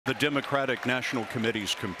The Democratic National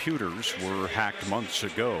Committee's computers were hacked months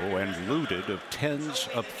ago and looted of tens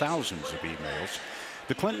of thousands of emails.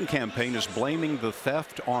 The Clinton campaign is blaming the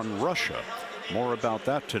theft on Russia. More about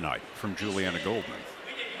that tonight from Juliana Goldman.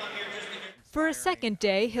 For a second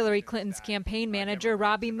day, Hillary Clinton's campaign manager,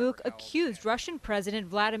 Robbie Mook, accused Russian President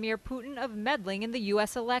Vladimir Putin of meddling in the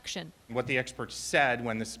U.S. election. What the experts said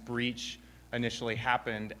when this breach initially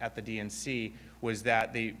happened at the DNC was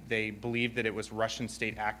that they believed that it was Russian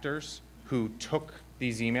state actors who took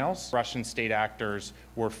these emails. Russian state actors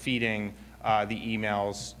were feeding the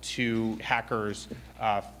emails to hackers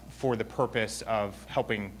for the purpose of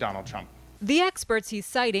helping Donald Trump. The experts he's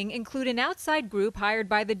citing include an outside group hired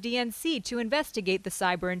by the DNC to investigate the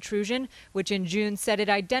cyber intrusion, which in June said it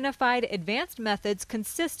identified advanced methods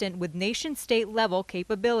consistent with nation-state level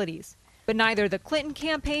capabilities. But neither the Clinton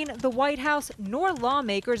campaign, the White House, nor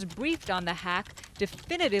lawmakers briefed on the hack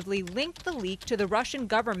definitively linked the leak to the Russian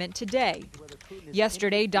government today.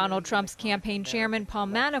 Yesterday, Donald Trump's campaign chairman, Paul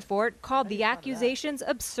Manafort, called the accusations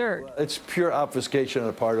absurd. It's pure obfuscation on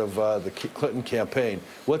the part of the Clinton campaign.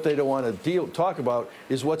 What they don't want to talk about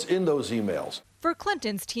is what's in those emails. For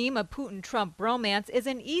Clinton's team, a Putin-Trump bromance is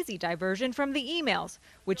an easy diversion from the emails,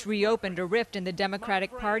 which reopened a rift in the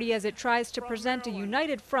Democratic Party as it tries to present a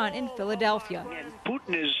united front in Philadelphia.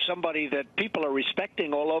 Putin is somebody that people are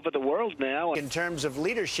respecting all over the world now. In terms of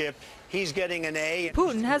leadership, he's getting an A.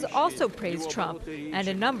 Putin has also praised Trump, and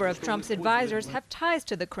a number of Trump's advisors have ties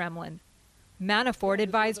to the Kremlin. Manafort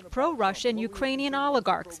advised pro-Russian Ukrainian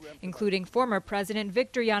oligarchs, including former President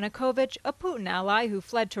Viktor Yanukovych, a Putin ally who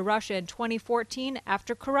fled to Russia in 2014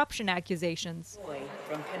 after corruption accusations.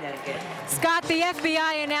 From Connecticut. Scott, the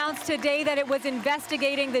FBI announced today that it was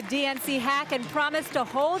investigating the DNC hack and promised to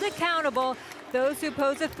hold accountable those who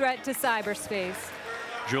pose a threat to cyberspace.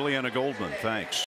 Juliana Goldman, thanks.